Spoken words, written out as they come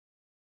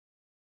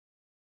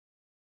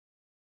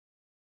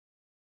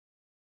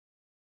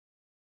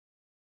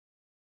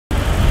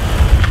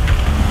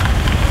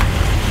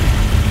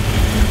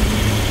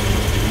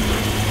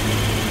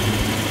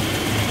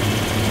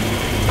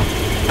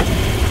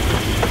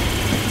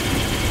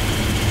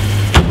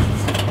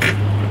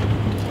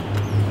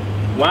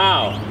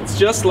Wow, it's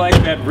just like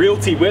that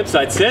realty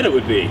website said it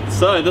would be.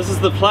 So, this is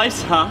the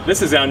place, huh?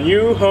 This is our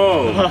new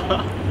home.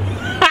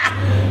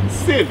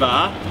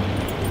 Seba,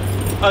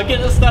 I'll get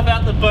this stuff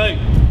out the boot.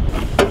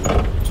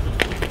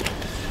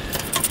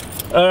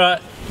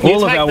 Alright,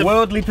 all of our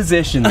worldly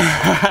possessions.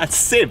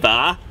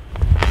 Seba,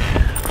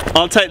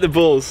 I'll take the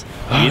balls.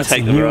 You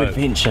take the rope.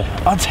 Adventure.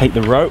 I'll take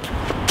the rope.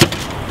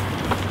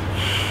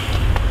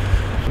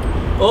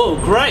 Oh,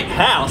 great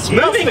house.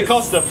 Moving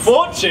cost a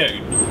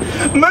fortune.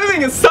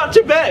 Moving is such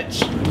a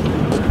bitch.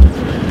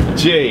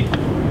 Gee,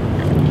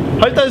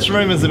 hope those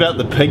rumours about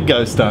the pig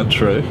ghost aren't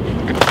true.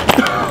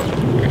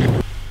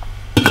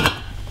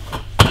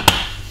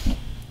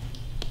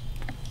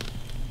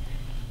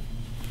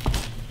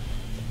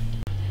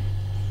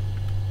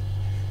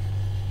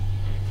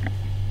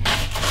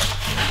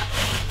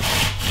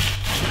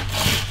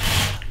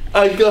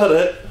 I got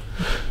it.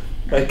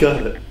 I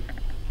got it.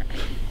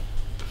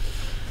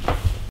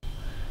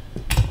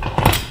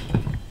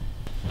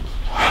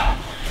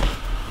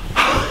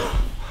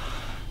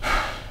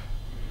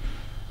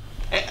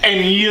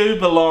 And you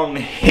belong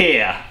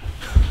here.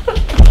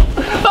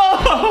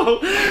 Oh,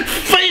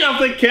 feet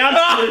off the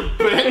couch, you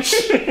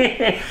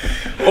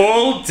bitch.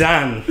 All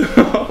done.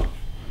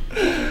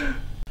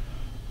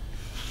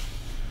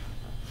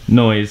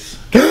 Noise.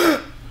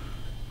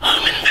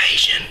 Home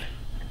invasion.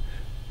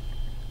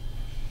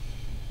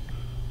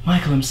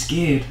 Michael, I'm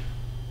scared.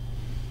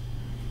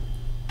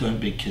 Don't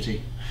be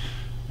kitty.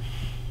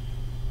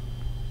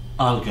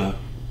 I'll go.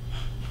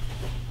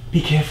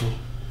 Be careful.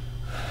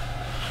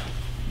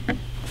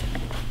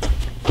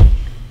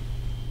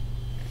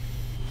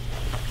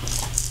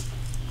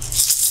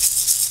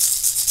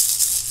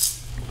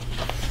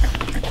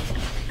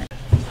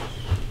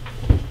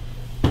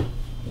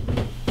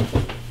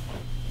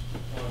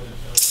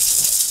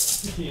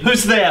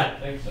 Who's there? I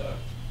think so.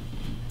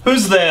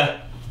 Who's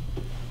there?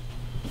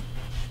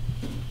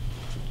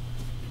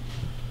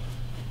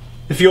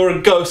 If you're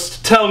a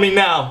ghost, tell me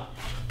now.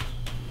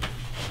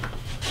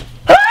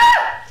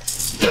 Ah!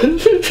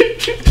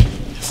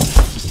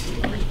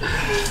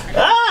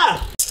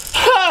 Ah!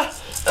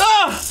 Ah!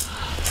 Ah!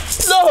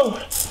 No!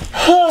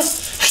 Ah!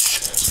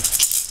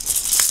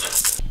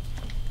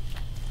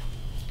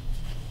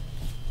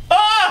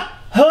 Ah!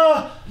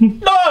 Ah!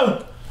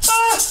 No!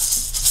 Ah!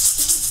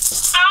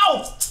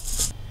 Ow!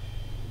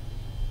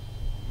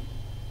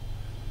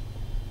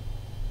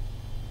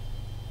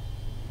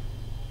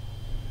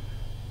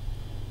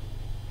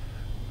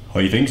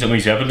 I think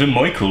something's happened to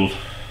Michael.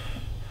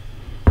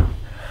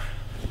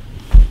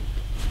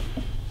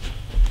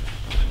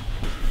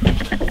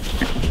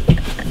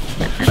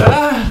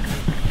 Ah!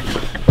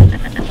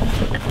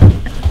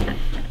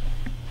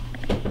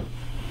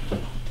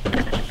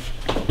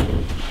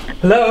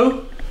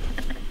 Hello?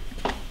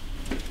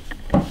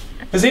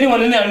 Is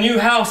anyone in our new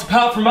house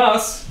apart from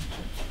us?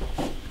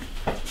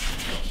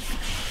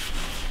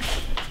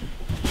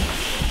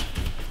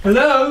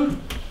 Hello?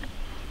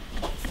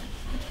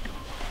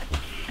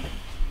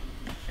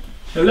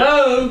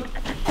 Hello?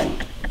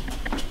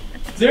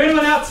 Is there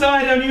anyone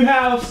outside our new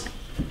house?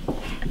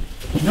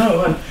 No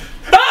one.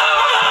 Ah!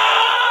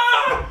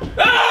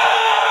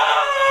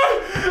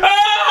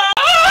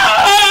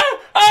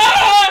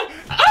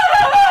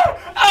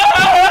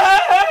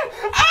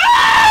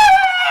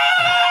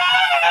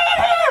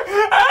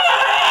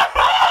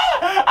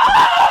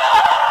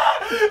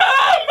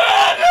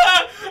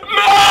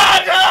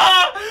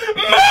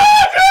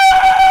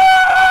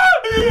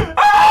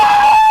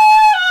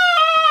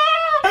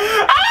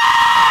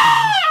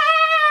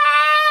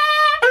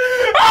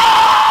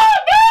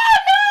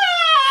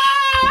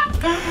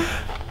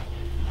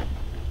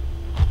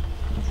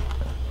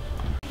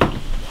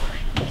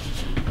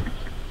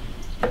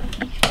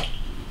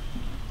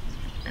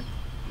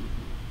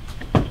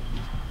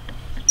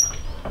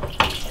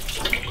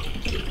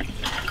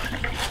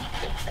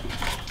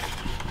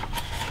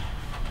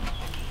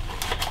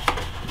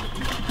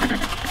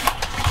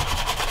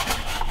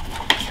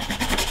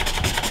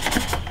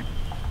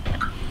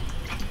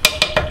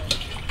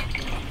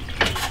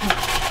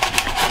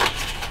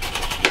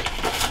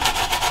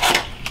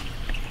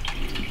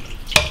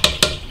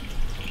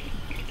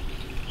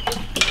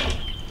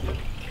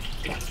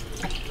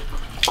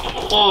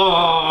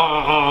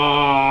 Ah!